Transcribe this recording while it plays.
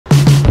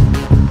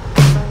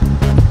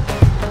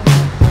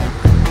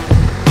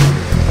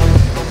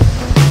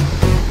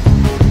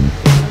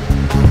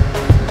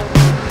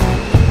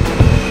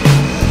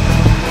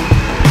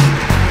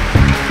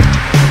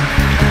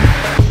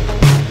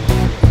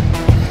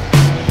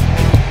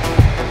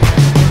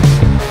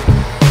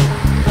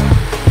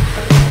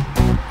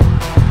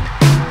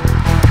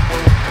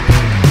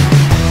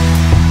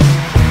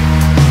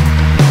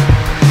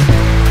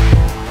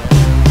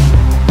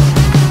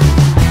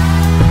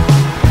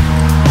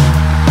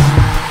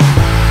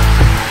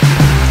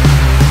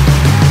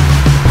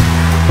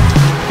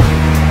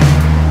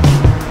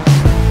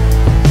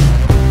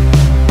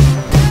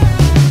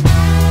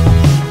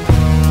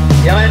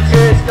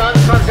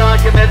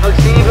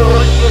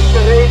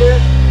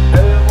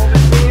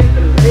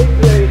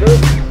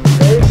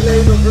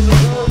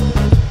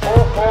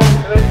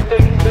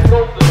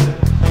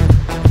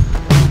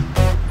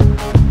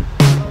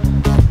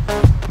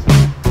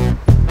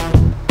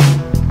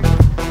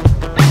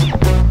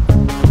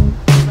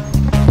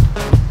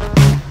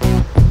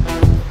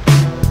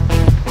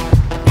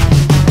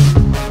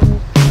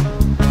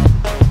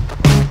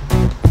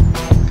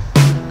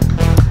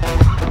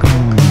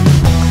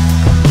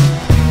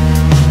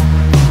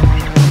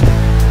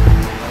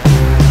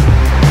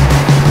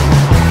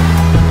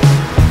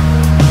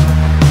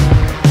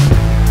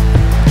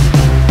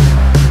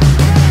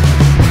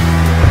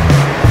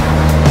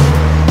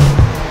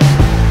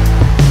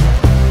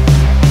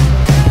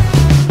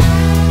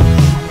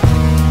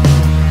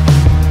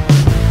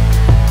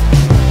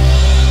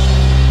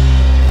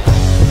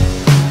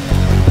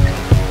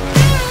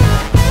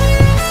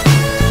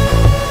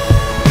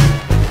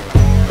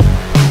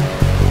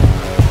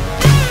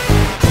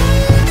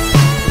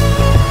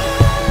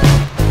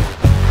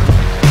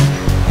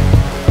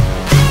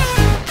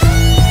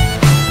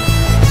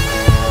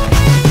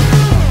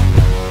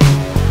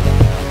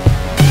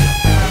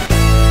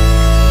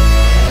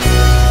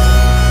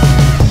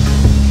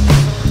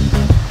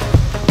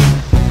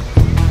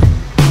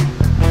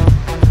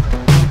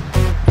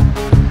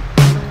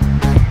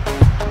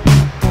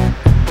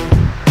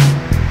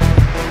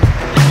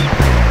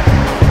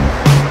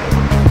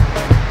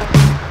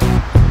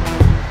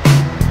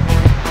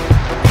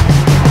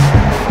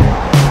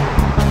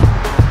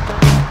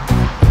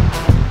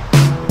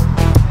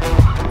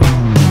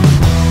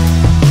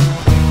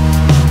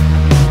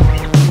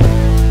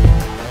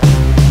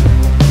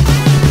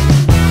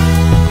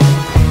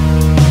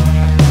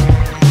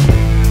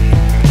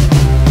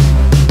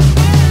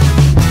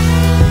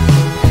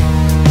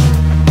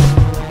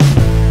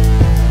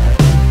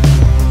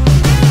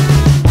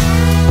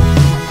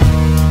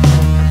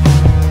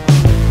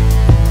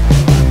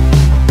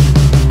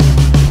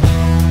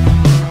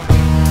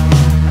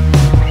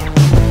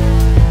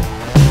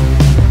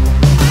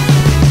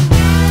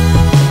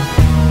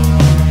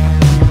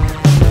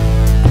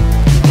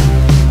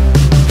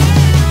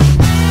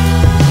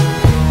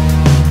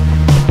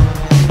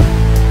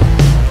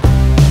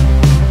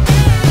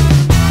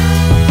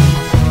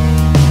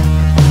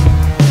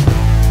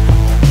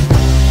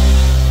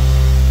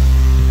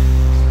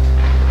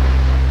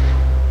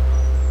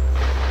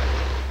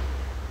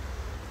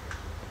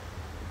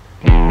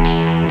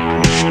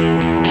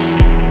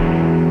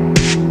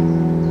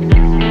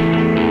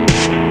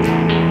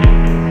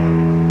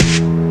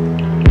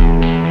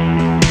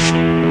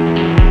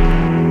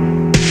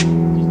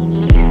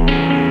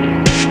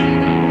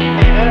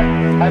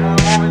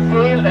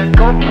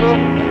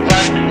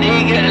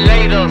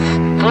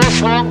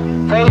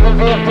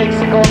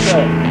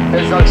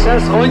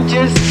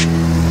hondjes.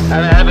 En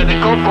we hebben de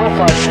kop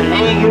op van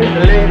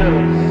 9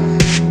 leden.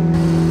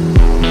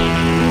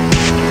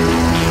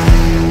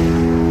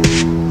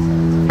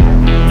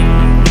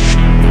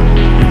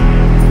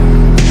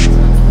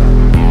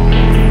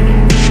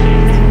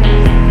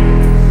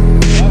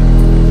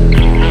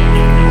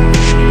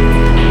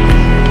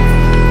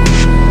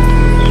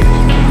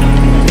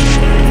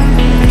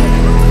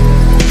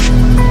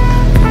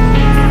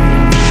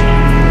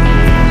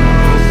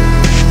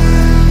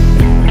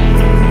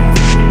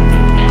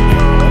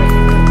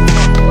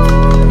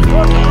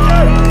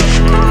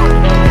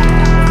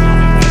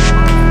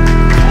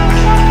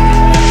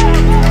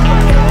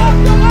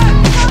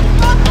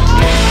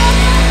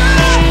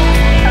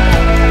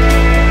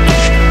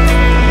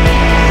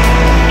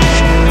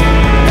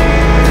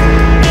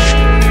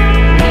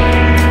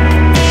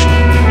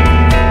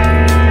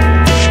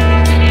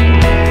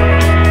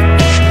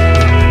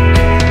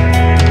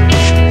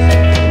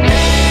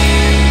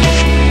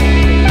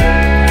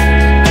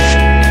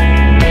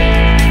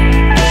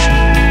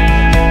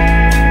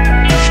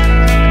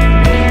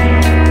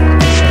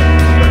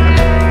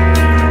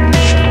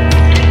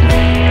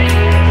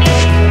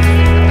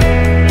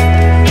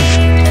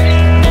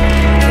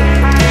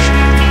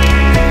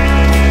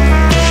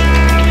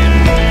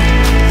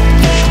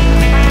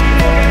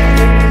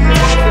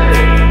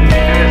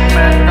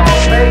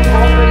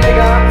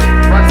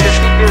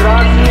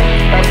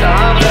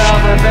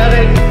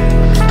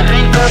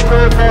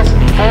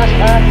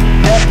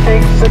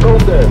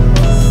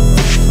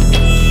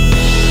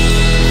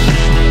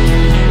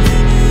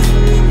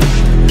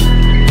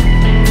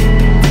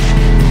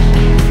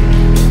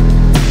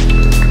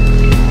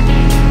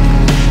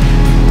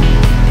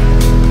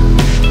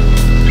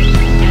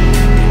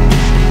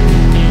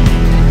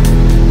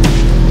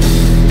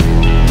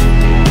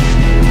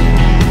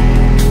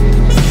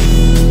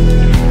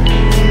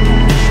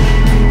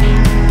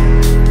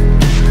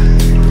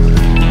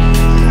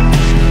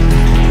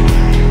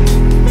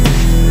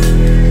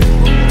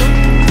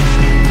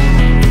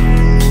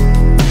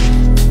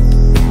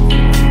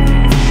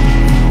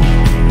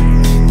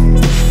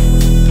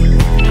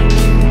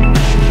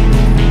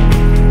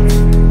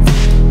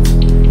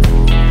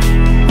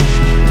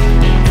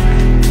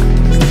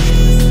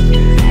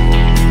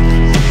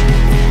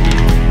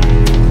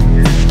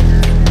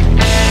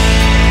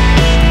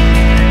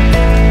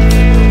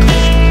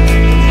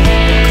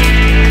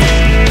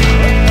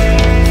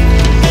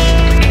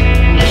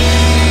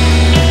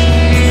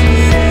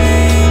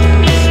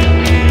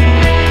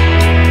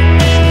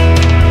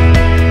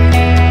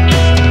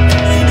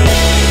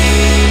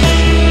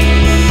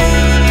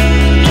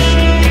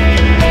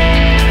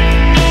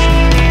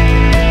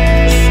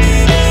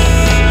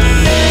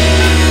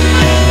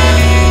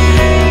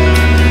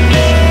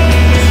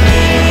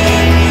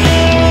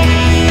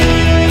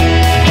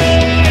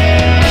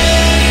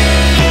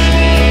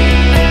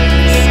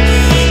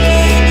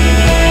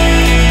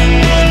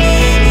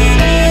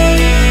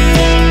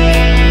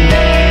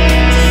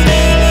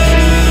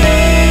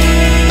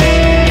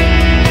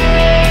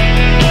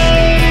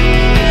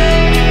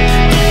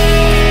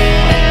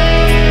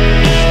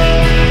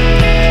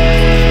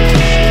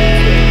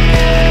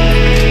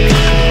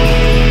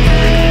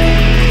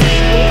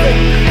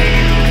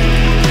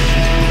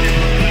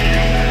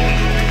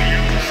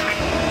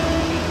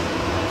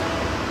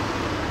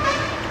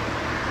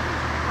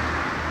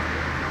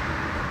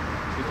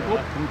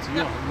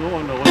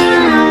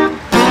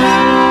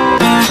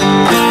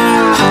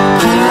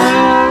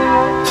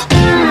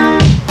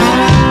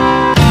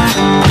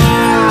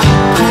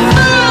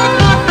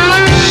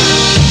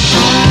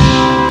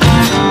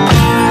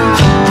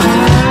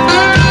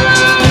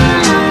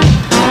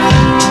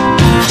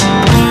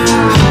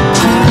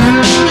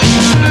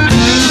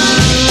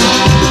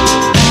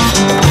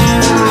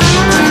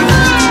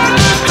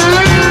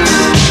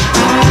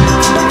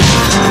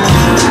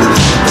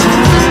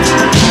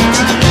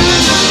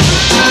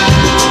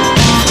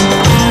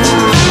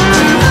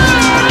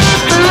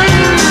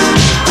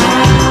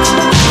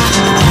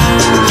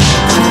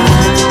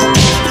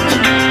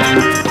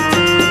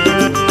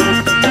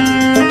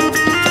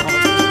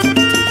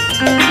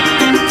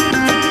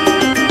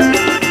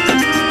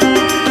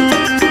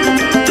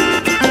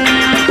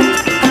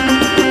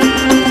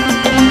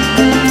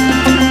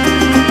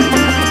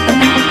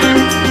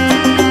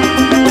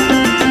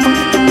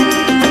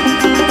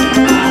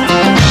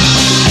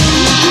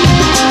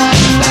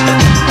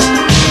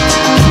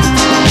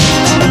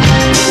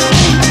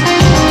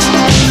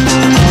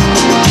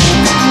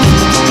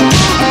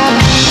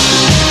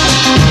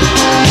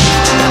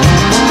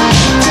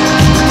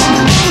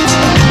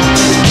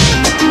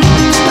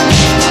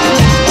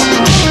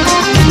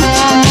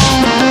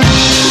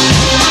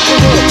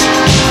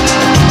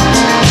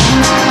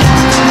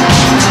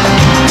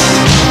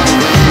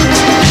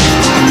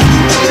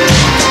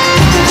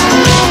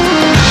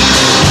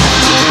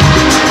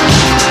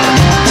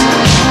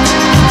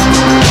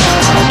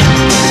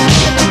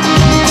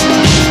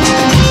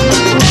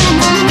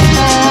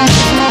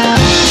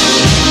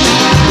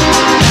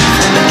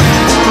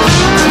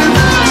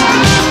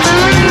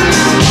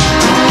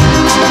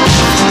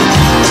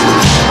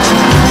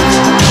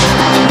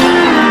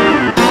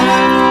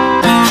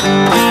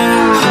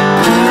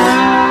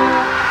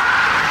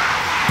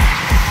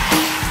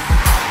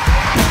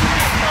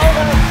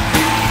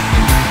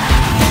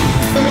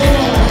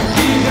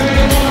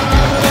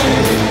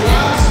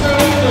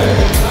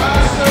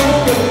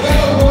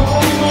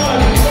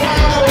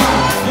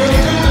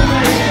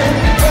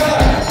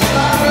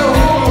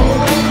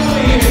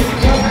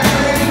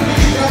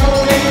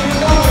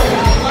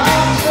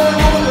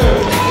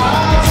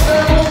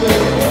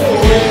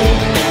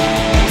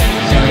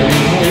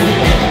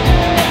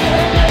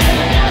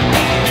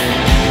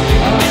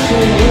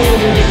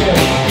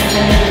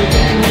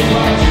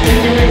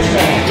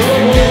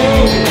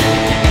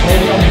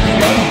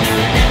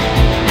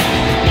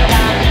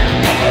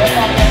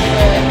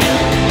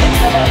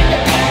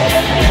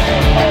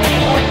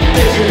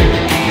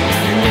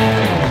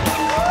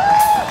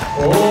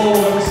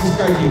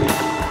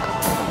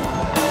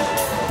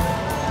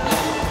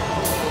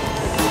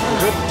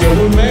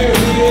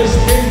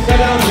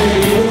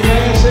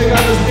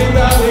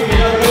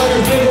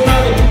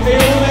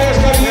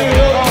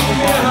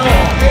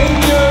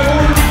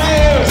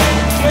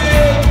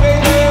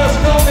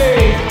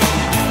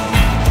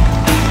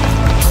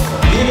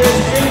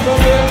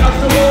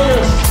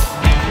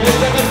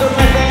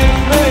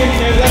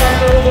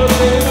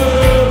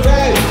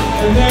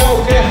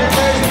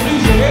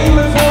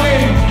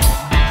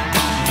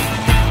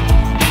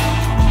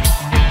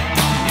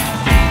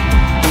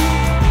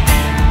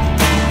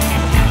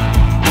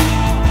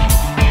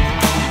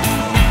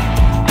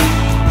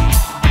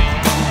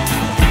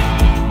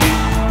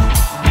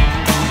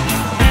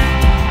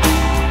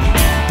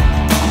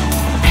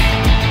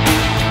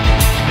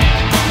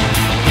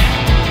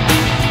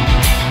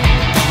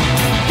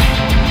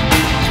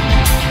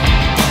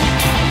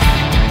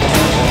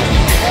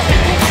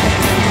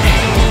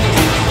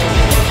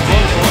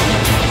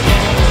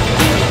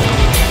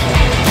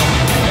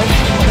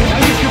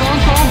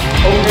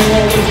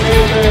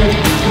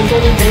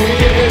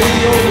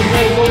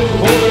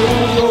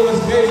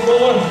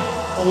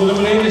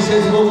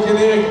 66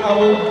 Kerkrade,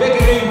 oude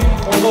Bekkering,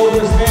 over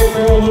de streep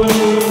onder de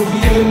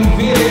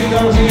 44,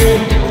 dames en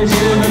heren, is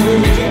een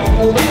nummertje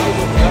onder.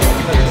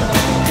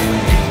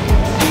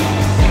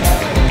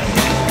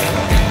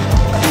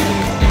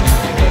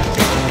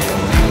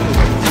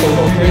 Komt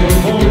nog een hele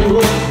mooie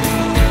groep.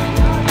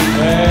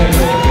 En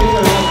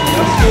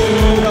dat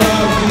zullen we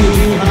dan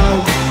zien gaan.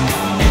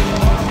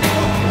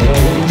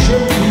 Een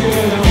shirt hier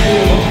en dan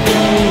weer op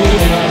de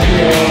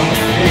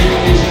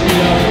is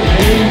hier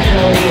één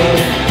over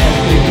als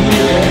de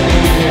hier en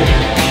hier.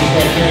 Dus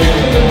dat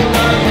willen we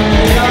maken.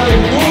 Ja, de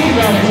doel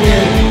dan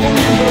weer. Kom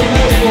je zo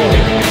net voor.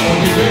 Want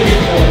die weet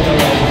ik wel wat er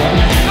al gaat.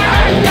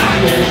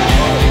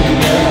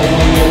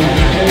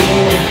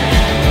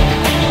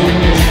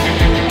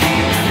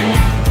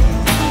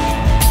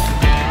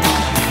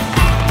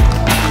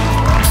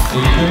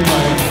 Ik vind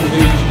mij voor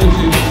deze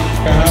discussie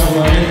Kerkrade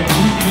waarin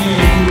niet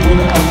meer moet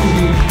worden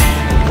afgezien.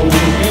 Over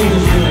de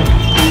medestunnen.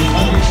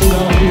 Mag ik zo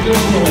dan goed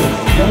tussendoor?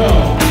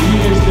 Jawel,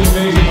 hier is de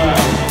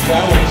meestermaker.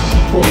 Trouwens,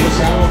 voor de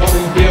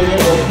samenvatting beelden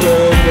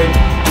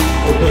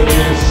op de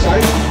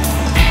site.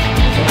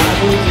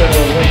 Vanavond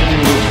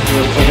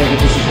hebben we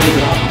tussen 7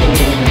 en 8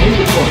 oktober een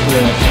hele korte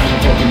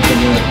samenvatting van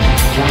de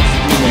laatste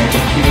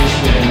kilometer, finish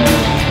en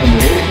de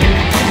regio.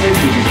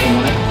 Deze is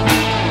online.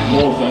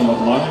 Morgen een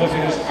wat langere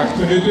finish, 8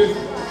 minuten.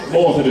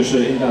 Morgen dus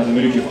inderdaad een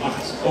minuutje of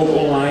 8 ook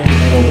online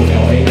en ook op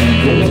L1. En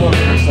donderdag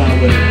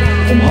aanstaande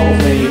om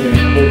 8:30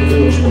 op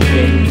Eurosport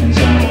 1 en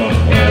zaterdag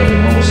om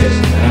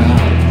 5:30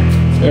 herhalen.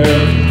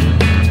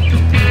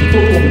 De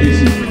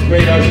topcompetitie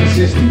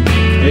 2016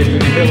 heeft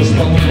een hele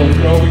spannende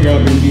ontknoping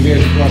gehad in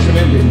diverse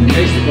klassementen, in de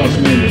meeste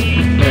klassementen.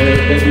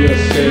 Bent u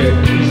als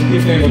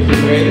initiatiefnemer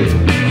tevreden?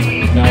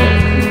 Nou,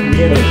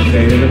 meer dan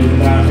tevreden. We hebben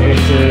vandaag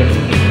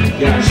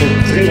echt een soort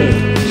thriller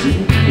gezien.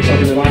 Ik zat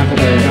in de wagen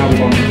bij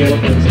Rabobank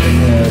Development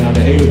en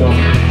de hele dag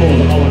konden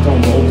we alle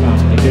kanten opgaan.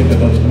 Ik denk dat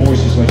dat het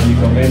mooiste is wat je hier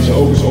kan wensen,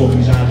 ook als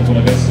organisator van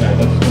een wedstrijd,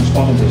 dat het gewoon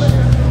spannend is.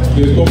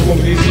 De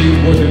topcompetitie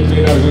wordt in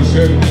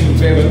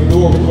 2017 verder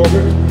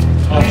doorgetrokken.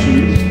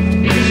 Absoluut.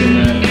 Het is een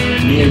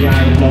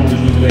meerjarenplan,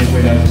 dus niet alleen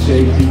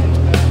 2017.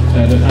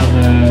 Er gaan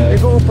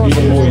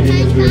hele mooie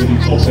dingen gebeuren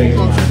die top weten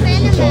maken. Dus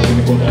dat zal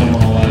binnenkort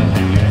allemaal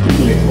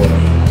toegelicht worden.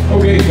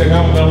 Oké, daar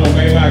gaan we dan nog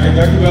meemaken.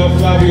 Dankjewel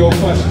Flavio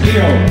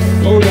Pasquio.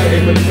 Oda,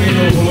 ik ben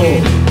 2-0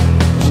 verloren.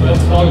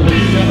 Dat gaat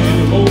goed zijn in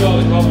de Oda,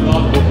 ik ga me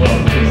later op wel.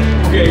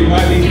 Oké,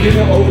 maar die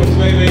winnen over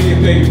 2 weken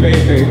tegen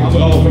PSV,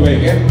 1,5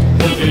 week hè?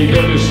 Oké,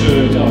 dat is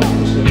niet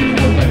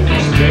altijd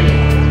vaste week.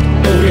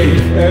 Oké,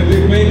 de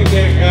gemeente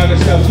Kerkrade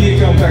staat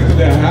vierkant achter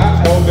de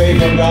HLB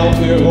van Daal,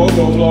 de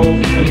Eurode Omloop.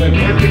 Een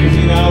prachtige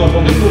finale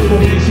van de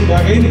topcompetitie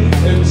waarin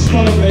het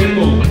spannend bleef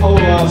tot het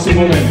allerlaatste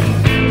moment.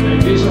 En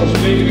deze als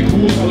verdediging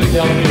koel zal ik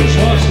jou in de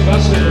zwaarste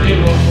wedstrijd in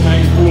Nederland voor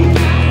mijn gevoel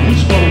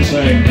niet spannend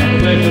zijn. En we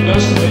blijven de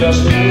beste van de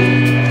beste gevoel.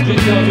 Dit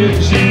jaar weer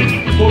te zien,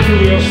 toch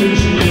jullie als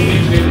finishen hier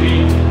in 1-2-3.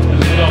 En dat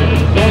is geweldig.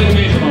 Dat heb ik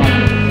meegemaakt.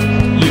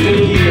 Je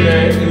kunt hier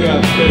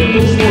inderdaad de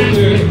topsport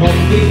van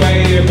dichtbij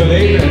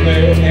beleven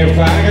en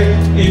ervaren.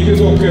 En je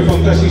kunt ook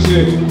fantastische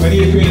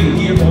manieren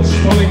hier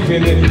ontspanning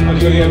vinden, want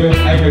jullie hebben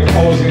eigenlijk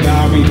alles in de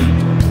aanbieding.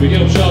 We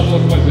beginnen op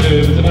zaterdag met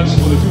de mensen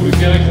van de Tour de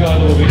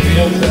Kerkrade over in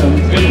Geld en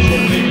trainers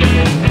op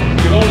Nederland.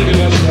 Geweldige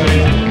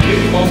wedstrijd,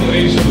 dikke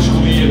bandenrace van de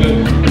scholieren.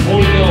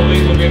 Volgende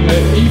week nog in de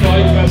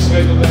e-bike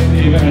wedstrijd op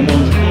Eindhoven en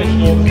dan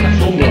nog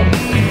zondag.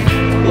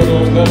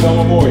 Kortom, dat is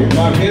allemaal mooi.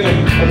 Maar verder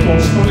op het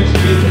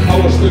ontspanningsgebied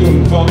alles te doen,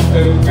 van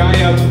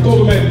kaja tot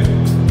en met.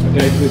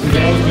 Kijk, dit is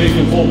elke week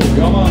een vol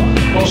programma.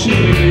 Passie,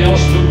 de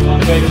jas, ook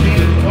belangrijk.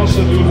 De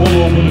kasten doen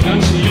vollopen. De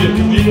mensen hier, het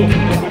publiek op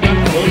het moment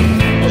van hun.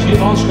 Als je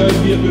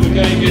aanschuift hier kunnen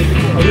kijken,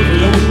 wat het voor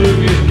jongens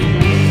leuk is.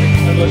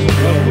 En dat is ook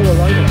wel voor de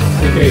leider.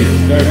 Oké,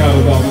 daar gaat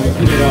het dan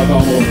inderdaad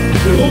allemaal om.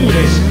 De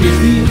rondemis is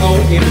die al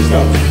in de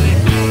stad.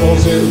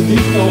 Onze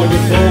lieftallige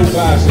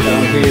pro-bazen,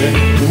 dames en heren.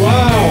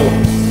 Wauw!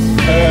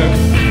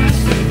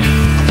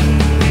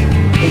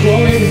 Ik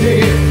wil even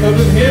zeggen dat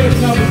het een hele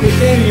knappe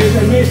bestemming is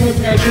en meestal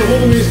krijgt zo'n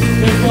rondemis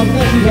een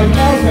fantastisch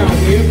applaus, dames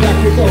en heren.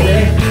 Dacht je toch,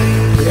 hè?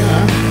 Ja.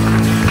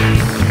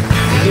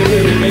 Ik wil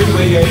even weten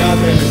dat jij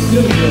later in een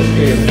film wil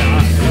spelen.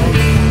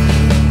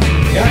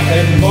 Ja,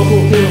 en wat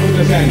voor film moet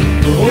er zijn?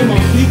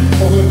 Romantiek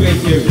of een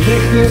beetje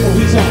vechten of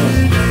iets anders?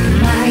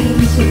 Maar eigenlijk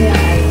niet zoveel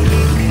uit.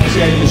 Als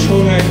jij je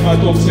schoonheid maar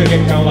tot z'n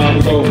recht kan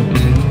laten komen.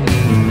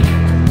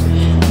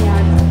 Ja,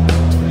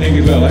 Denk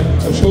het wel, hè?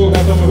 Op school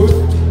gaat het allemaal goed?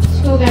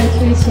 school gaat het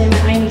goed zijn,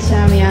 mijn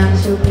eindexamenjaar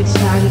is ook iets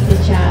slagen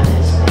dit jaar.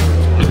 Dus.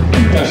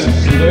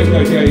 Fantastisch. Leuk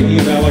dat jij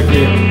hier dadelijk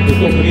de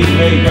top 3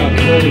 mee gaat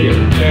volgen.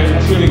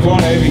 Als jullie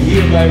gewoon even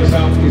hier blijven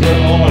staan, is dat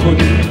allemaal goed.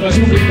 Dan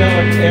zoek ik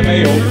dadelijk ME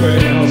op.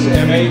 En als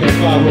ME er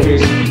klaar voor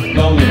is,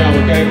 dan gaan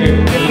we kijken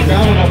of de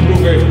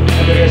cameraproeven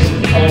en de rest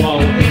allemaal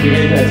in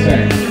gereedheid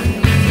zijn.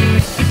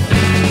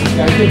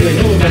 Ja, ik heb er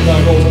heel net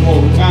daarover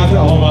mogen praten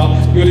allemaal.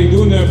 Jullie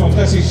doen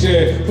fantastisch,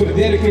 voor de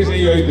derde keer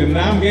zijn jullie de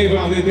naamgever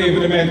aan dit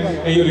evenement.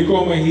 En jullie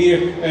komen hier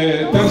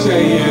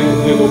dankzij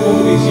de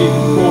topcompetitie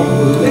gewoon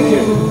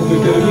lekker op de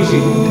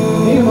televisie.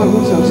 Helemaal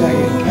goed zou ik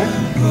zeggen. Hè?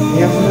 Je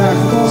hebt vandaag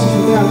fantastisch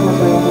verteld wat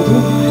wij allemaal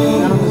doen.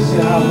 Namens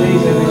HLB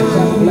zijn we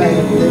ontzettend blij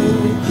dat we dit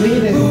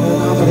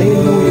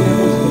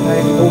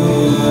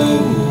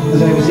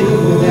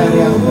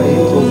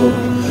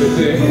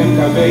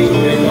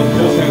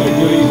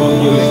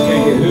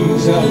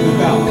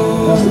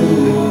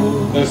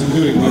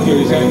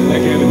zijn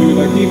lekker in de buurt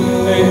actief.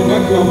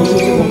 Dank u wel voor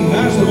het om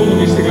naast de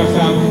ronde te gaan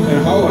staan en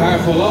hou haar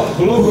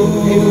voorlopig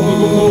even onder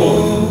controle.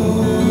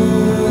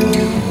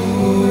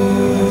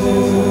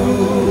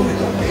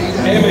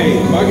 Emmy,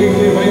 mag ik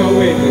van jou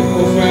weten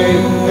of wij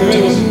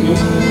inmiddels,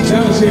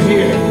 dames en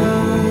heren,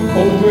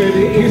 op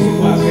de eerste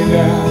plaats in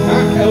de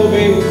HLB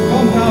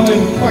Van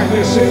Dalen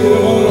Partners de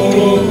Rode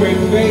Omloop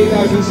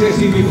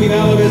 2016, de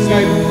finale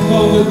wedstrijd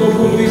van de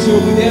topcompetitie.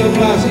 Op de derde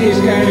plaats is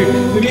eigenlijk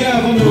de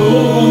winnaar van de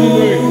Ronde van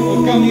Limburg.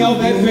 Dat kan niet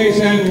altijd feest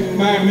zijn,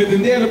 maar met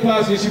een derde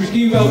plaats is hij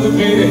misschien wel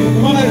tevreden.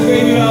 De man uit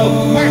Veenendaal,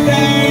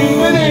 Martijn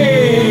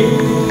Benee.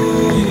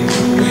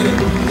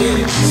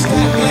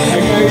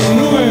 Hij krijgt een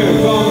nummer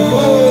van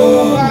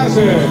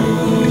Blazen.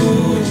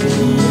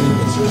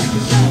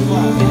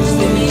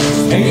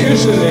 En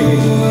kussen, denk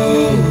ik.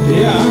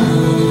 Ja,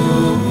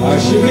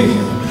 alsjeblieft.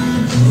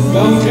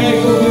 Dan krijg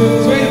ik op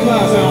de tweede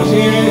plaats, dames en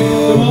heren,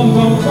 de man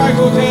van Park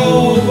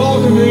Hotel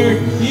Valkenburg.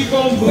 Hier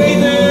komt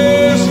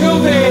Peter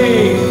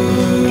Schulting.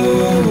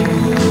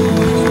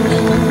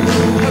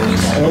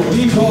 En ook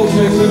die valt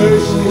met zijn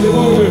neus in de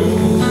bodem.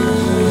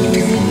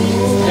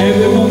 En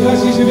de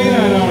fantastische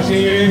winnaar, dames en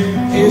heren,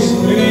 is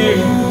meneer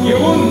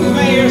Jeroen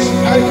Meijers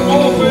uit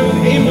Alphen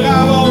in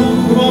Brabant.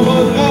 De man van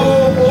het Bravo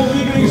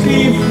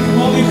ontwikkelingsteam, de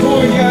man die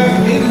vorig jaar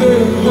in de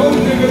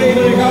rode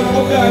gelederen gaat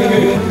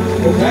opduiken.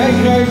 Ook hij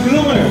krijgt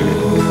bloemen.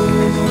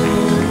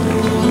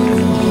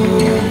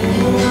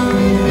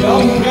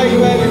 Dan krijgen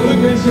wij de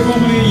gelukwensen van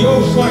meneer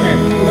Joost Slangen,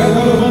 de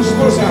wethouder van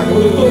Sportzaken,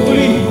 voor de top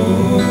 3.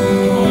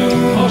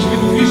 Hartstikke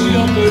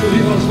proficiat,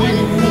 dit was denk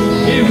ik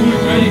heel goed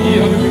krijgen hier,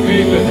 heb ik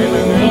begrepen.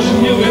 En als je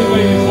hier bent,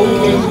 ben je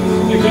volgend.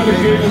 Ik heb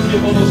begrepen dat je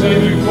van de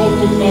zijde een groot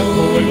contract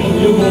op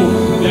heel veel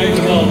jij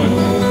gedaan hebt.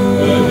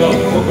 Ja,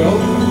 ook wel.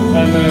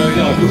 En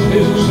ja, goed,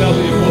 heel succes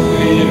in je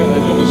portefeuille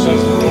en op het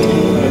 60 doen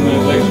en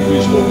het lijkt een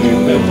goede stop in.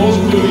 En volgens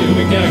mij hier in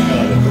de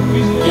Kerkrade.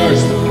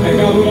 Juist, en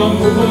gaan we dan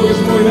vervolgens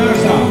mooi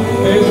naast staan.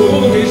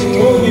 Vervolgens is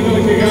die wil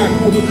ik graag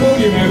op het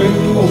podium hebben,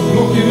 of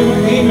blokje nummer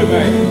 1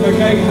 erbij. Dan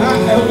krijg ik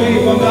HLB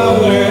Van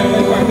Dalen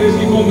en Partners,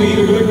 die konden hier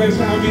de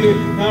gelukwensen aanbieden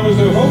namens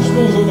de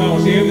hoofdsponsor,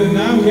 dames en heren, de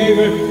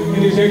naamgever. En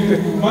die zegt,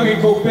 mag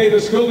ik ook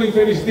Peter Schulting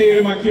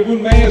feliciteren, mag ik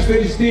Jeroen Meijers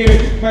feliciteren,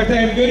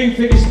 Martijn Gunning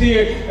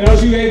feliciteren. En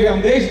als u even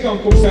aan deze kant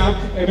komt staan,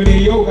 en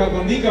meneer Jo gaat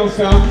aan die kant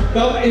staan,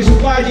 dan is het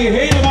plaatje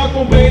helemaal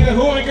compleet. En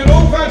hoor ik een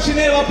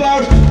ovationeel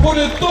applaus voor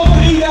de top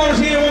 3, dames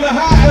en heren, van de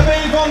HLB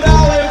Van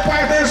Dalen en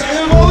Partners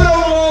Eurode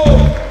Omloop.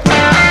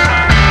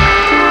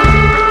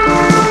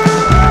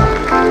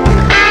 Thank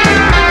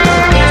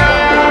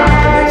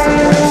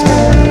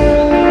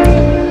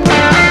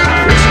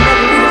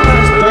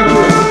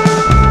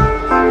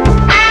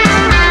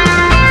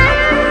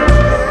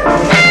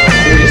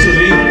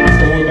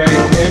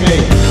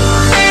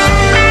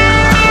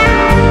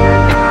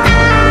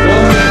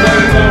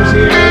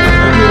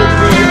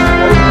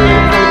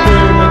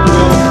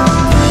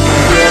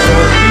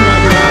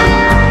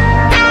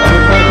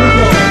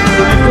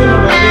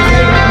you.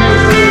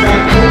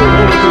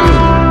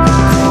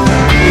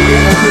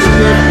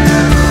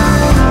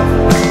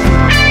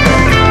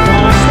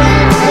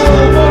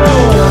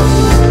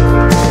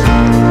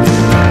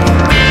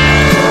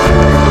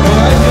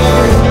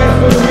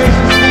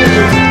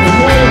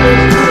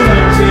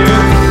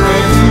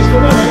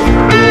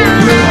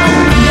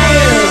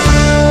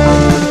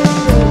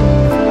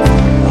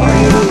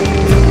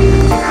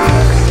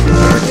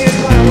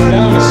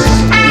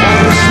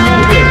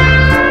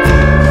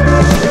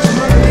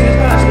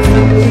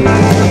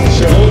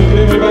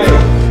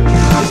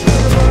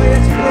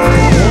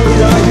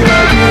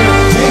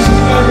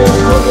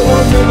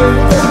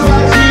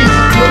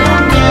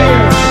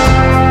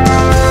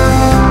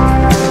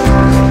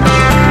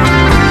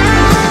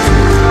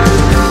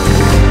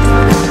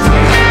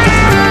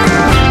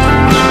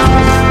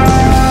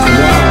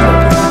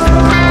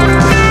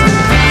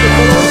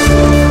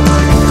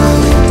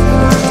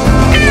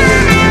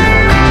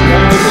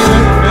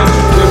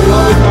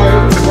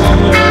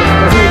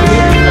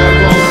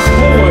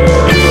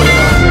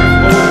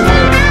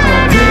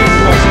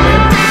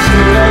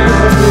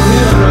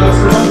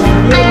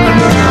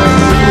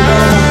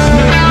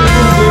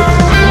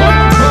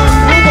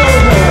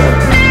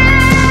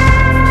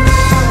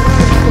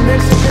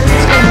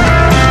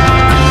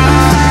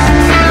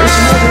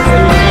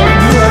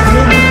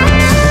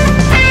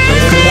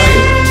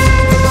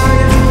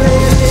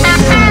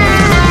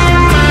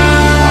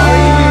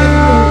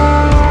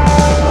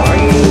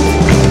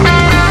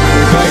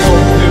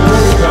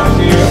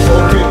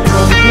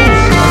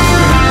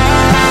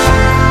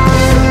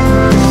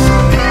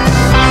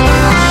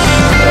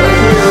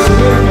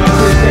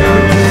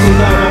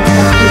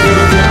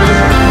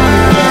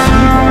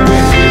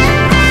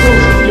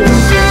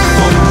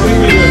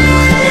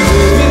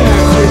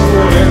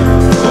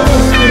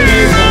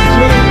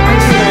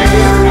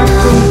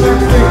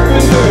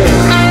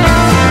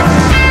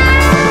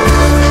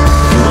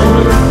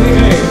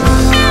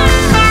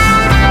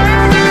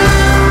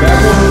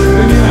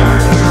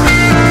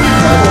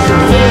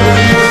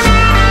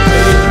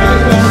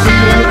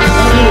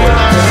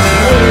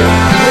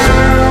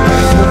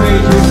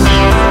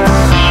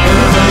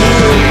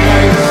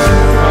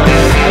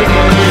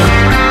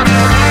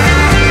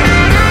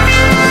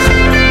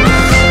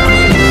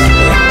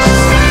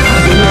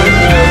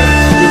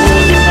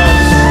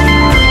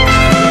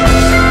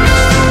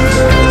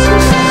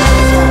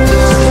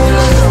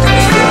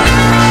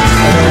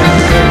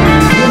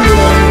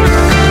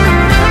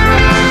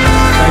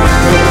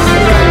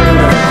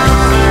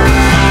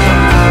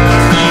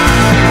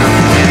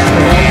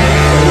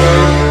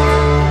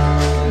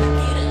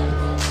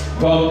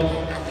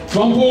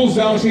 van Pools,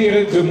 dames en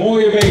heren, de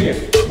mooie beker.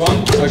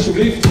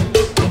 Alsjeblieft.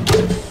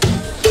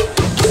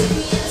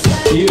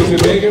 Hier is de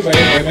beker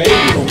bij mee,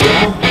 die komt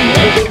eraan.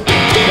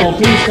 Van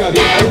Pools gaat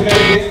die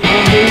uitreiken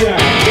aan de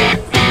winnaar.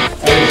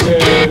 Hij is de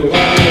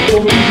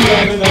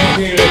competitieleider, dames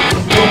en heren.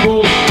 Van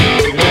Pools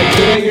rijdt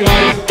de beker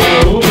uit aan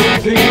de ronde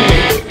dingen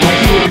mee.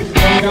 Alsjeblieft,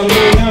 dan gaat er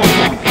mooi naast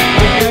staan.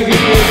 Dan kijk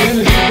eens voor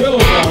Dennis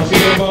Bullock, dames en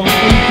heren, van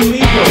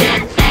Infinito.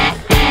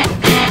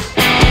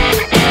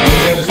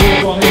 En de soort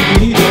van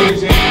Infinito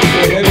is echt, we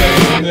hebben een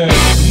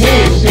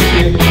mooi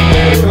setje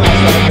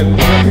klaarstaan met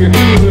prachtige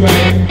toeren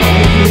erbij.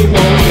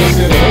 Infinito is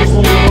de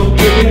hoofdsponsor van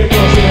de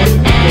Kerkrade.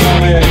 We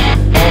gaan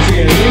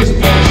lanceren deze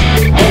prijs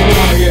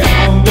overhandigen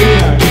aan de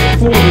winnaar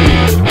voor u.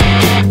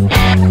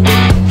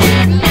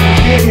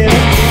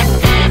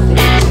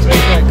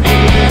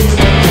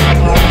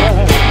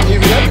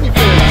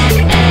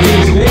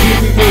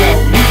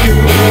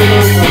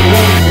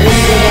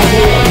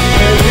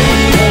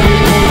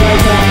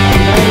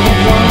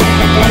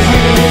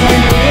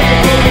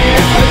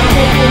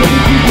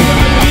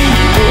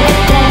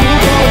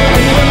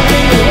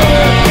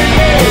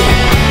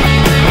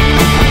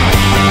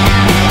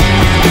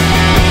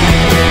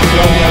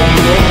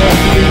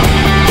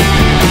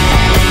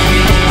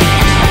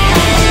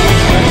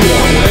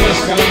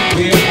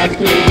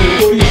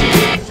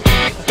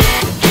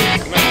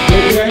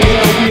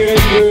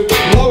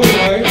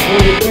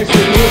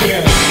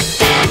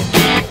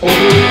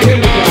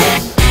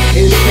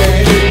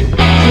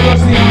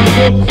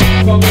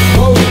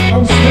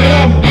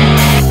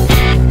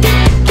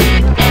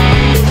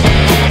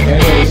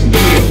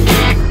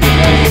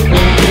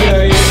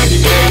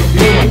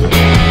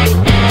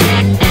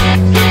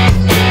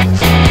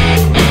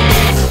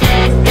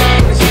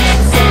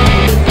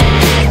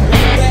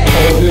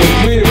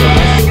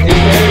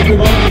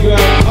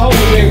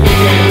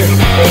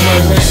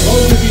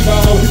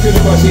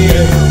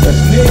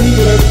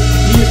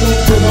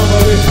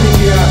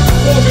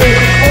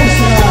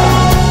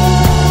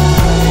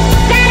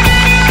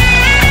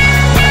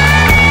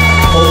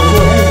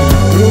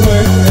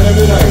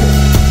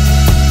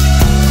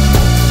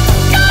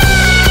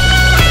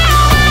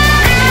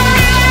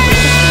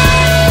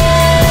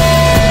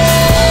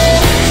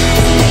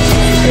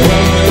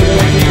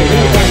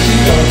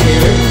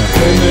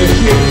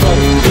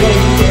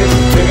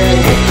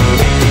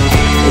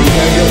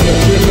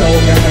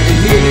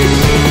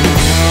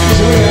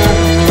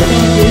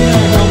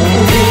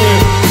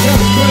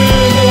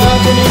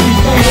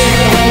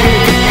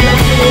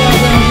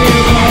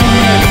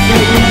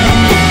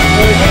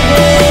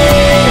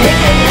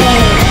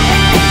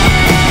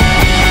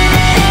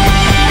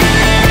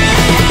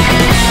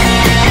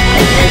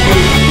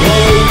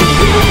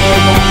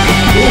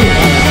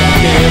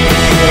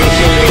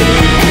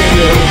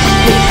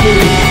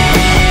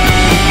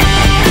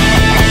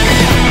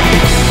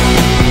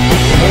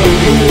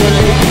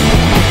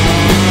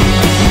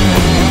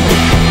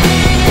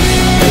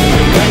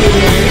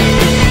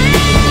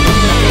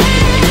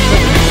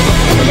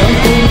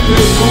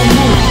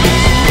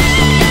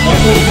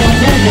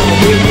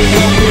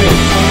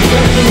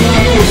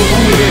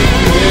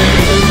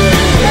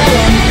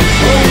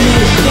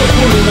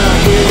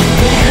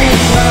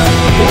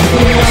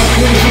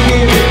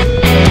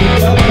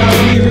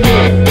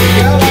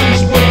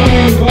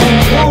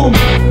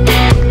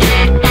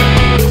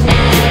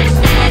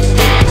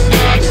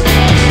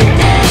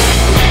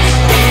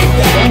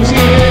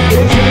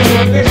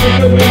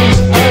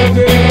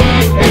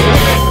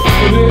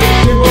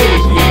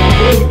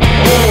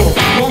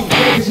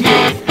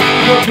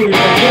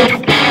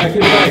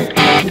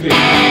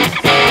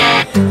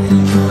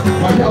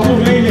 Mag je allemaal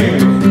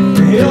meenemen.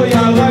 Een heel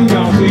jaar lang,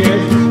 dames en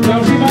heren.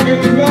 Dames en heren, mag ik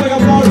een geweldig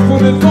applaus voor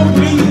de top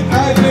 3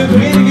 uit de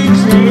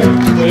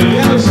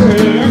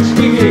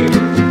verenigingsrangschikking.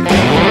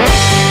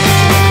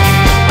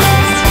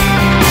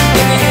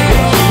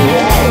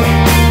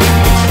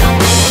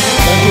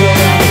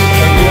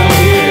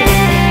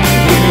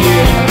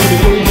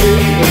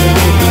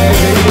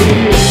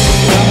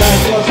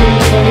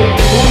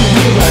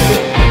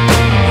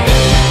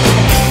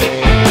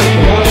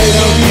 We gaan even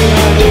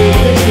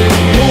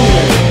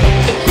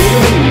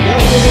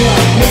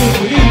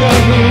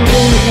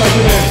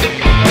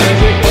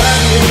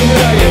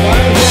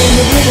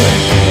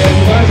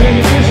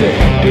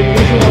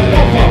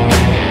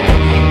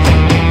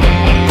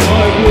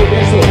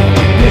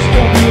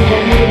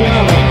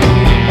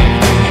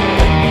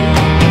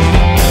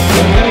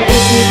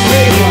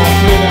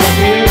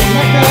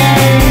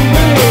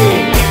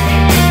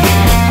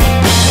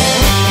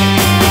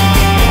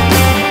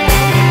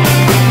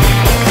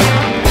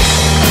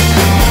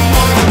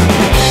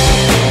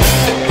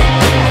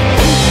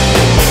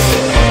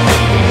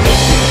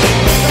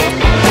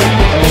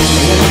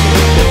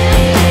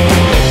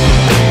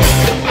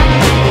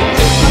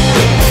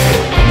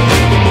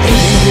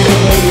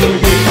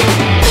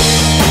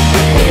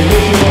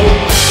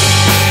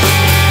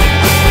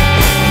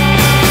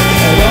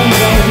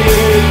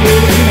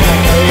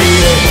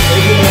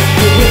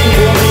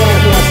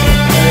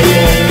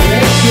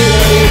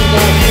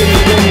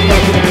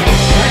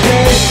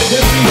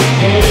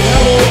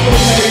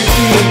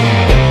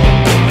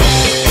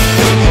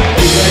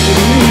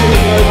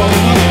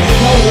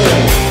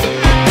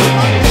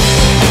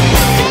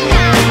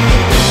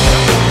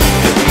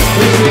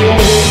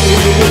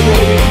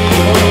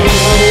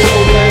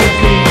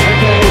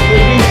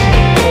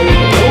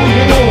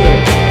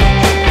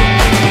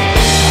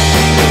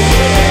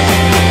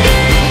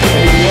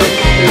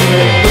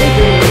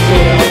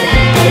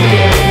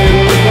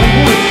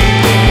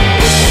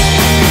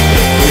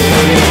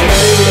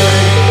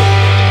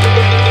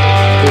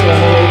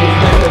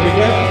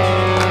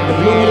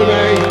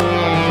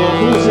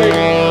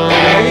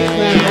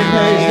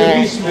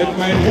met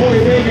mijn mooie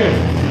beker.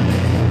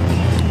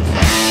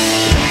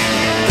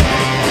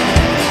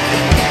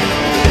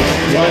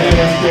 Wij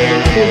hebben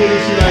een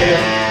competitieleider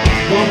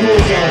van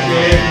Voorzaak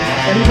weer.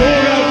 En die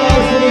horen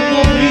applaus voor de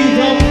top 3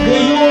 van de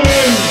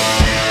jongeren.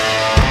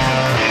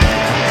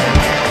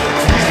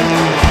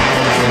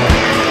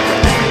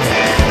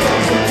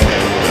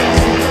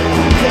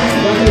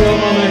 Dankjewel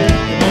mannen.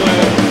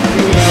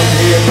 Inderdaad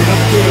weer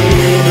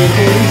natuurlijk de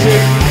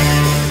politie.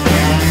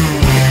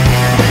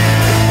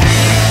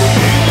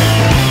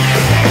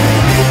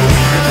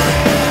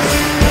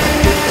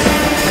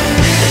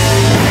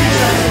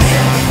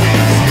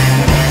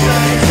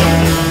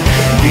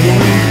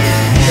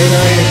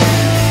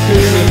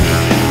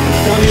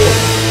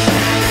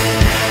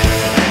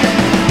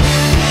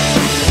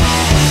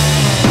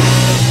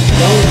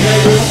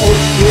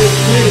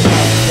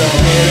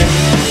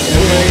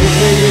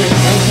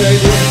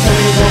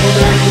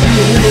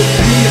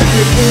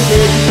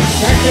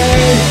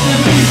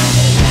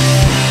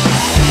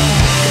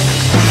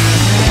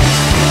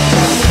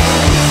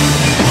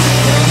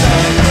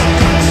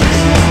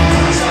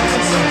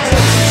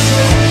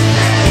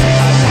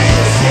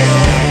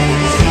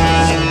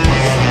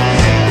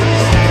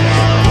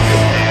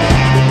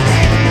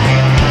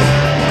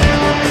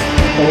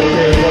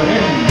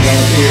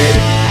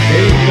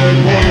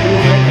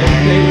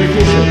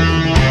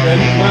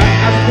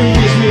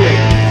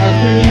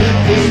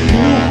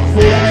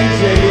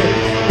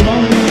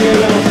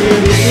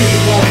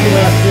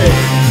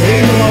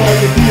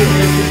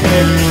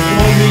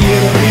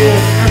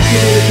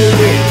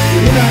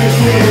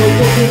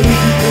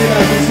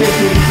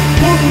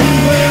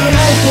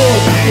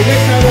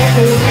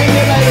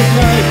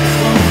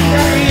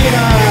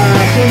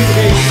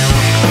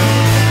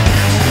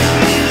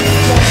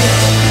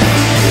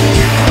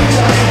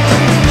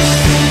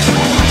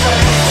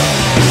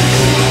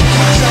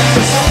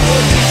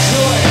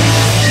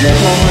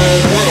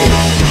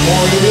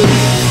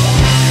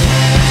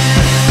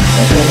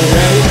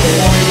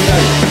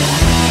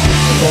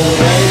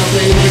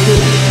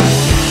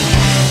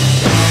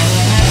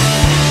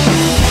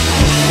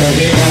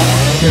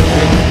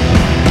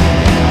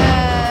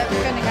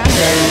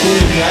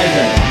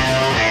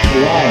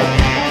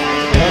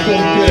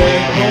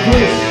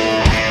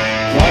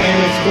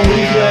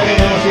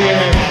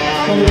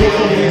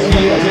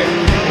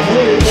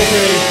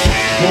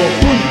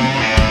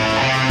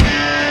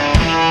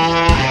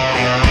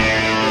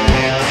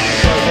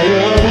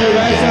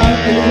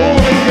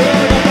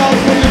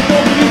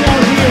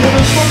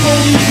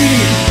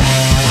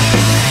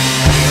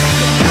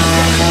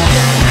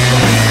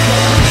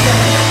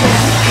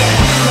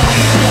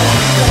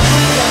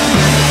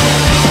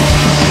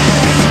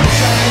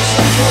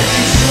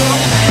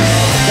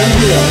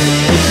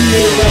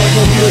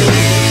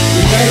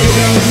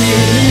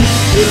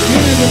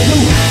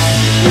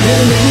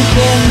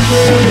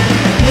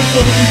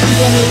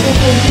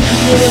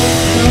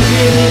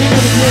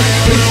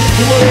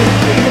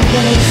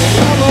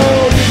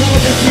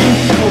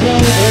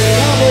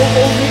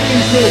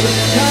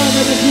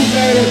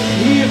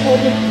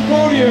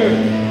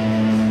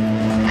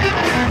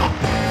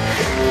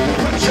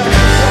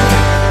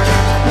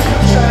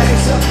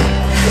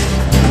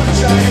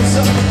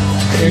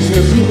 Is de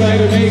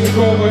ploegleider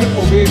meegekomen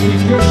of is die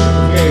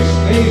tussenvrees?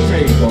 Nee, is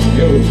meegekomen.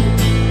 Heel goed.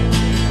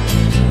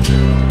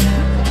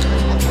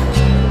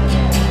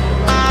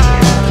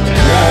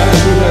 Ja, de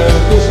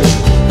ploegleider tussen.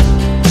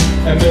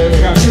 En we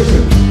gaan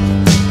tussen.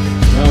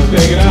 Nou, we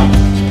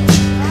tegenaan.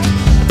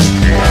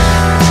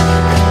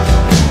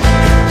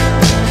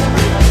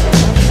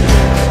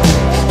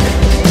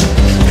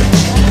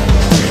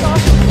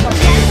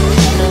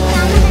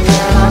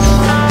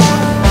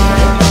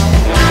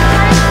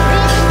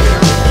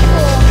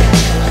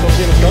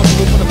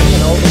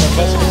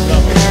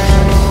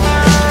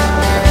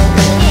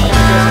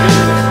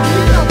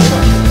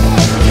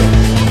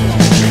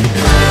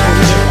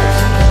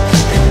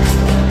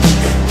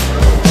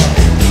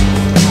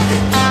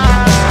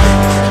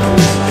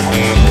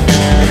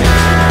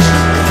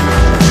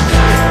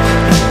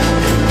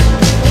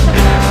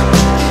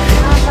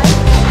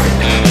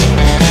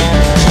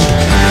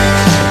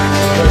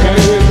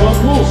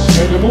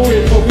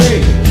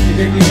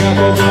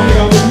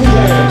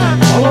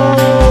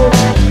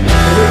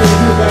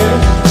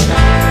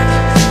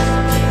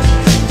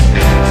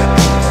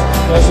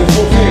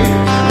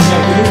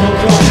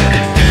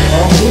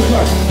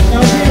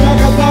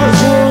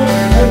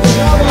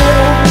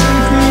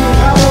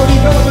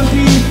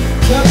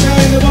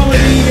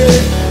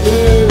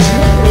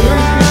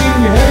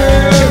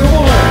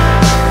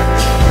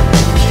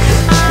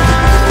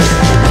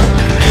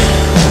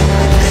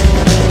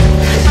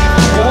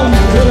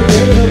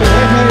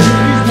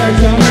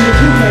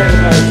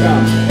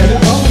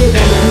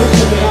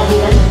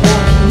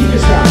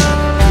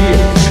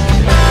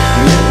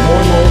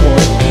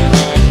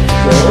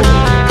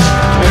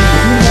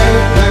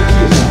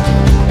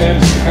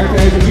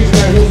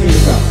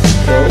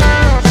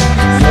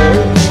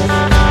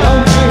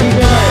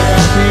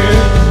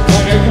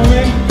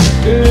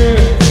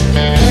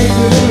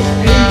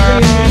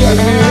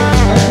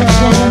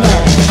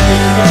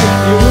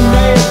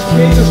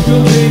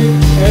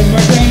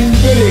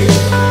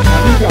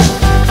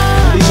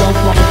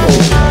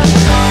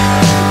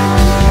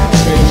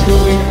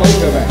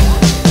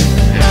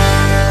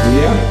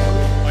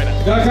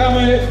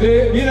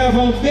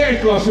 van het derde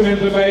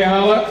klassement erbij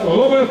halen,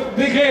 Robert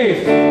de Greef.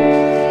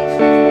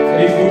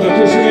 Ik moet er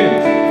tussenin.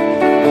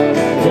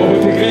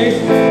 Robert de Greef.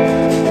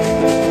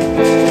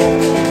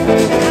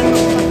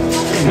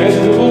 Met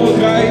de volle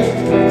trui.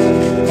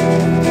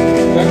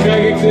 Dan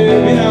krijg ik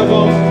de winnaar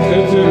van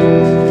het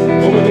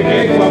Robert de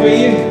Greef. Waar ben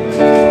je?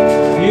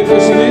 Hier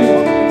tussenin.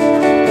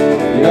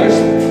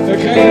 Juist. Dan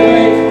krijgen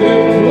wij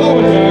de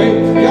blauwe trui,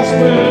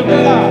 Jasper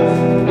de Laat.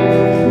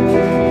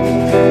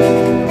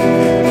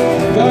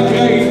 Dan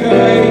krijg ik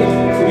daarbij,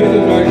 de witte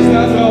trui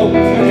staat er al,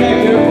 dan krijg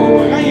ik de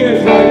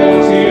oranje trui,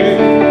 dames en heren,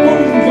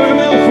 Koen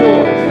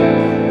Vermelvoort.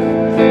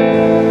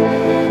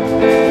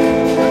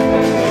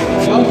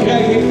 Dan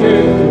krijg ik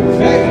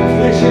 5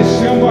 flesjes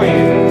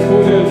champagne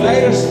voor de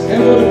leiders en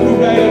voor de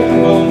ploegleider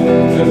van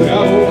het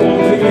Bravo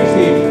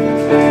ontwikkelingsteam.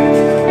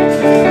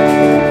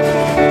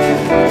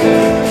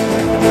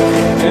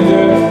 En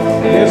de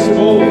eerste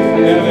bol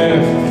en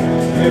meneer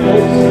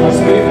Boot,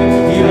 alsjeblieft,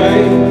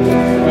 hierbij.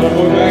 En dan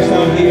moet wij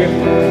staan hier.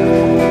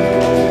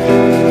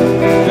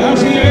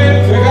 Dames en heren,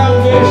 we gaan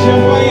de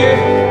champagne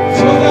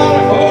zo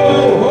dadelijk.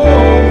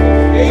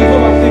 Even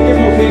wachten, ik heb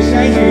nog geen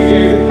seintje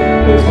gegeven.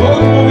 Het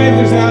grote moment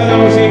is daar,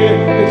 dames en heren.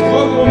 Het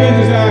grote moment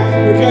is daar.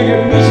 We krijgen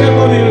Michel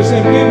Cornelis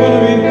en Pim van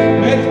der Win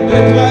met de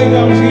trui,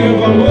 dames en heren,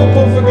 van Loop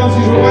op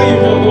vakanties Oranje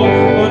Vogel.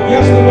 Want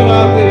Jasper de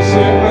Laat is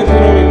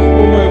uitgenodigd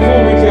om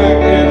volgend jaar,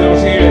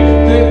 dames en heren,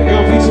 te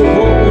gaan fietsen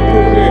voor de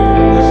ploeg.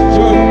 Dus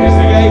zo is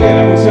de rijk en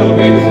dan moet zelf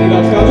weten hoe je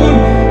dat gaat doen.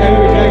 En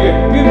we krijgen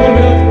Pim van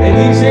Wild en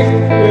die zegt,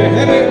 we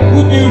hebben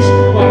goed nieuws,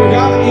 want we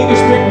gaan in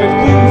gesprek met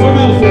Koen van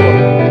Melvoort.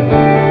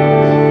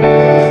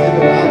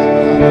 Inderdaad,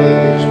 we gaan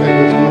in gesprek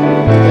met Koen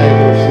om te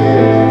kijken of ze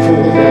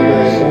volgend jaar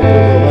bij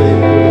Oranje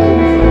Vogel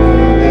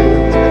nemen.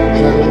 We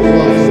zijn er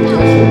overal voor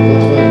trots op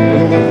dat we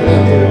jonge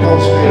talenten de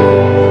kans geven.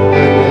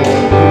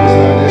 En Koen is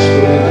daar net zo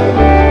in.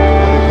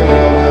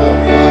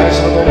 Hij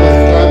staat al met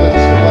een trui met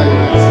de champagne.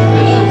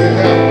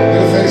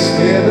 Heel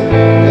feliciteren.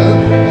 Ja,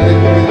 en ik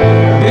probeer.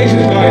 Deze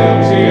trui,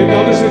 dames en heren,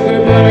 dat is het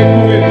belangrijke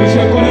moment.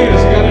 Michel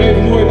Cornelis, ik ga er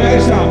even mooi bij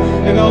staan.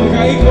 En dan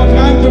ga ik wat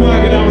ruimte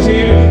maken, dames en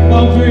heren.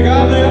 Want we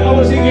gaan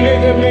alles in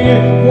gereed brengen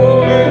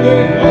voor de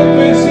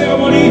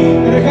openceremonie.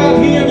 En dat gaat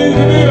hier nu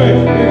gebeuren.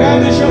 We gaan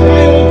de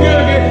champagne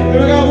opkurken en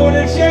we gaan voor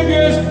de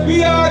champions. We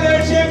are the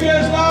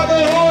champions,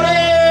 laten horen!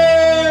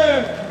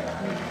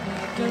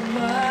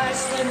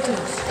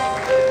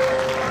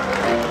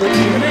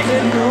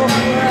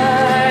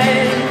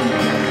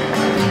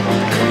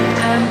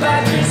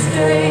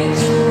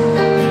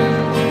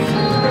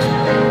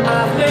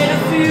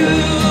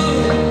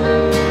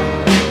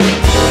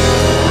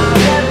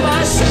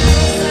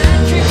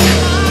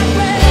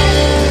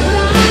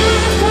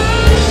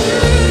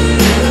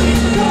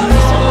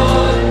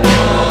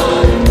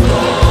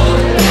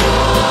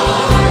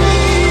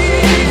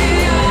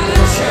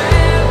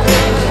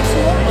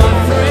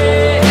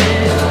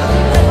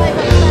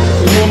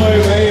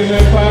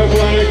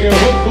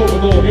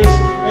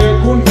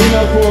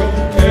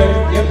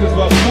 Je hebt het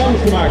wat fout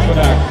gemaakt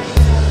vandaag.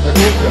 Dat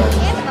klopt wel.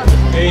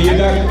 En je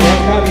dacht, wat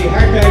gaat die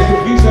hardijs de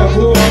Vries naar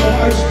voren al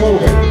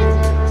uitgesproken?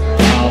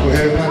 Nou, op een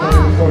gegeven moment had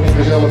ik het gewoon niet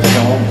meer zelf in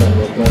de hand. En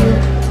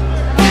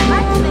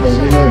dat was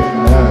niet leuk.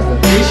 Maar ja,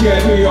 Wist jij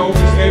toen je over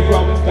de streep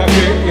kwam dat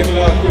je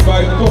inderdaad je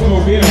buiten toch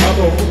nog binnen had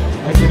of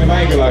had je naar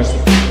mij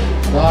geluisterd?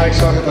 nou, ik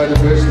zag het bij de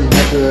bus die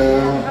net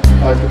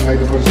 50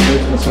 meter voor de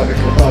streep, dat zag ik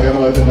totaal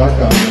helemaal uit de dak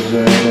gaan. Dus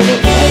dat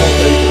was helemaal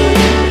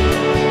tegen.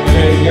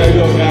 Jij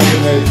wil graag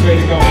een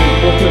tweede kans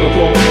op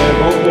telefoon,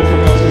 bovenop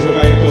vakanties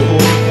erbij in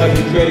telefoon, dat ik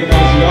de tweede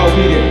kans jou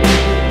bieden.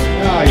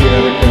 Ja, hier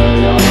heb ik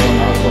jarenlang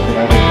hard op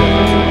gewerkt.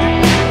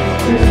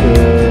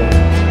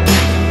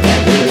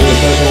 Er is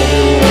best wel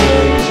veel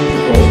muziek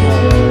gekomen,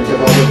 maar ik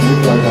heb altijd moed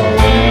blijven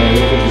houden.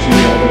 Heel veel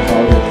plezier altijd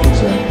gehouden op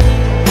fietsen.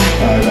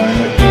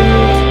 Uiteindelijk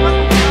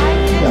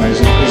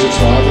is het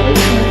zwaar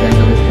geweest, maar ik denk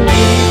dat ik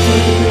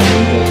het weer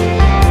heb.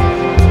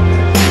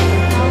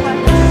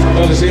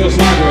 Dat is heel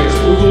zwaar geweest.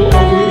 Hoeveel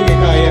overwinningen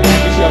ga je en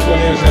Michel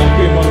Cornelis en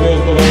Pim van der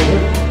Wild beloven?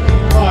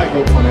 Ik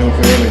hoop gewoon heel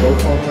veel. Ik hoop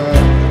van de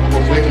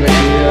ontwikkeling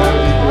die de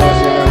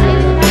laatste jaren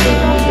hebben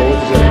niet door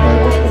te zetten bij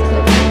de hoofdsport.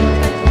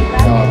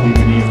 Ja, op die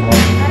manier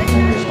gewoon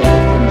een stap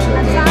kunnen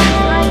zetten.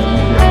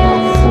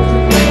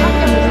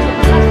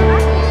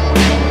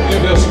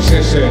 Heel veel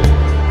succes.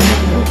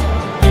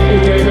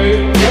 Even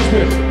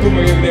Jasper, kom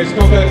maar even deze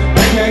kant uit.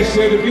 Hartijs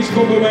de Vries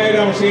komt bij mij,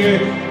 dames en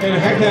heren. En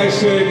Hartijs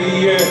die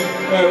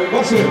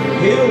was er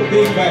heel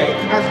dichtbij.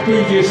 8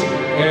 puntjes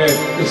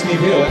is niet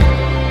veel, hè?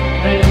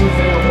 Nee, dat is niet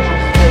veel. Dat is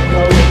echt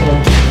nodig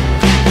gewoon.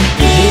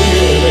 Dus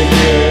heel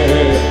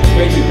veel een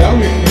beetje down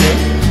ligt nu, hè?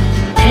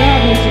 Ja,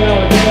 weet je wel.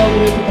 Ik ben wel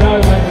weer te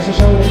bruin, maar als ze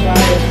zo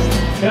opdraaien.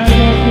 Ja, ik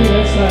heb een goede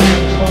wedstrijd.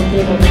 Het is gewoon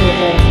weer dat ik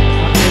op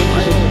 8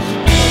 puntjes zit.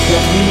 Ik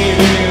zag niet meer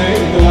winnen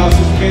in de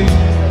laatste sprint.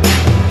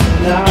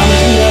 Ja,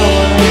 misschien wel,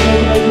 maar ik weet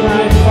een beetje mijn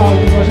eigen fout.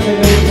 Ik was een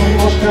beetje van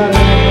Oscar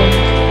en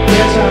de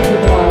wedstrijd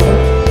verdragen.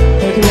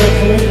 En toen ik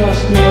verlicht was,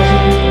 toen was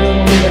ik niet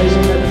helemaal mee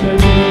bezig met de 2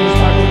 minuten, dus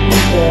maak ik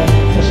niet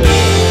gezet.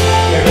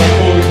 Ja,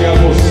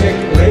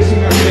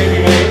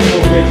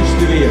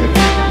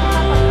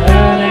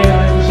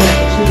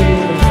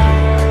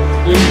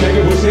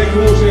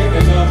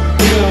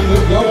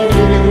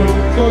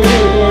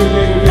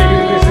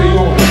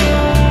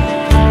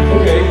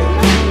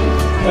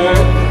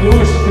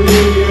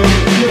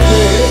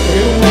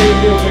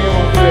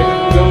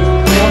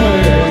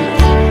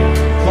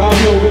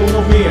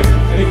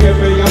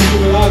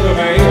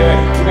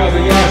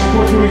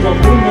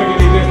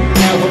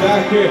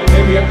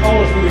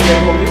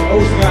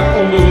 Oostra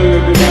onder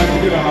de ruimte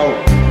kunnen houden.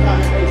 Ja,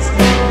 het is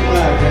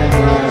klaar en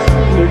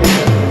gelukkig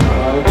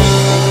houden.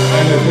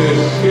 En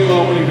het scheelt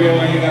allemaal niet veel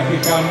en je dacht,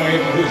 ik ga maar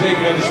even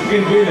zeker aan de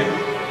sprint winnen.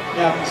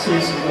 Ja,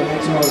 precies. Dan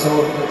moet je maar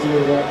zorgen dat je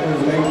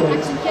overheen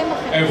komt.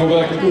 En voor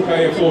welke ploeg ga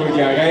je volgend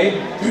jaar rijden?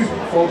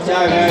 Volgend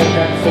jaar rijden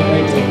ga ik voor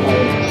meter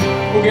rijden.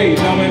 Oké,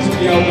 nou mensen,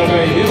 voor jou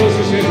daarbij heel veel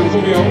succes. We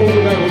komen jou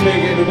ongetwijfeld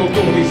tegen in de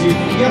topcompetitie.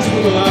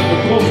 Jasper de Laat, de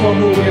trots van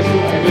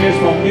Noord-Westhoek en de rest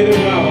van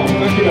Midden-Brabant.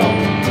 Dankjewel.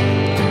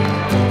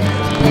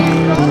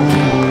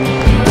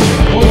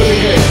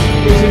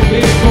 Is het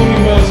deze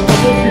koning wel eens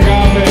kapot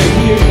gegaan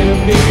hier in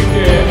het denk ik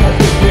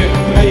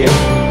rijden.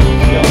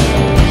 Ja,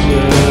 dat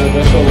is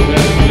best wel een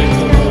werk gericht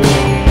om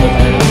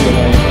uiteindelijk weer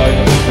naar je tijd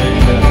te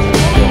tekenen.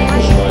 Ja,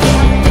 volgens mij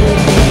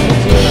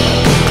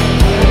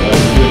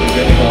dat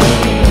ben ik al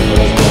dat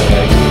was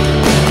belangrijk.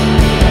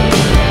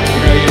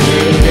 Ga je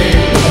de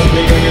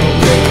ontwikkelingen op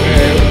de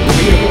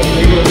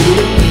ontwikkelingen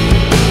doen?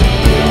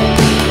 Ja,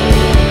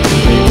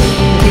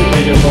 een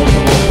beetje van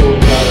vanaf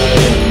vorig jaar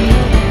rijden.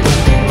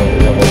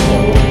 Ja, wat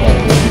dan ook.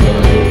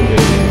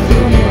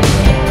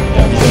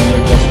 Ja, bijzonder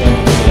klassement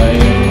voor de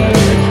rijden.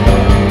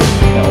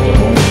 Ja, dat is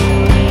mooi.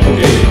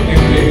 Oké,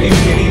 in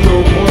Nico,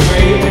 mooi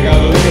mee. Ik ga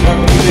er lekker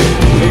bakken in zitten.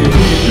 Lekker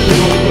goede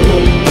toekomst op de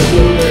grond.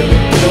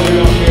 Dat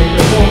wordt de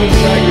performance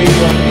cycling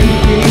van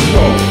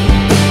Nico.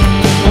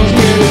 Als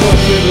je dit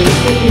was de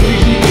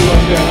toppositie, die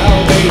was de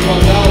HLB van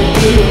Daal.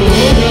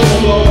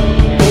 Omloop.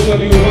 Ik hoop dat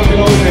u ervan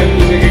genoten hebt.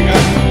 Dus ik ga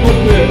tot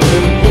de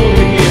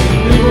volgende keer.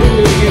 Binnenkort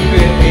begint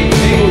de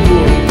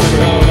Nederlandtour. We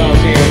gaan er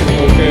dames en heren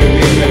ook weer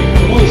een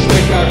mooi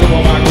spektakel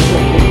van maken.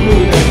 Op de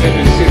vloer en met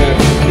de zin uit.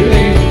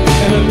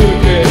 En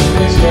natuurlijk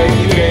wensen wij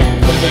iedereen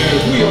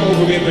een goede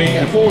overwintering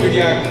en volgend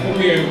jaar ook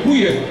weer een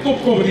goede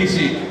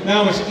topcompetitie.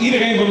 Namens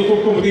iedereen van de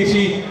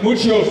topcompetitie,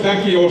 muchos, dank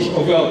je Jos,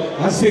 ook wel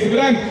hartstikke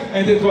bedankt.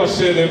 En dit was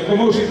de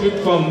promotietruc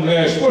van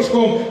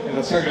Sportscom en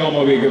dat zag er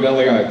allemaal weer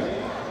geweldig uit.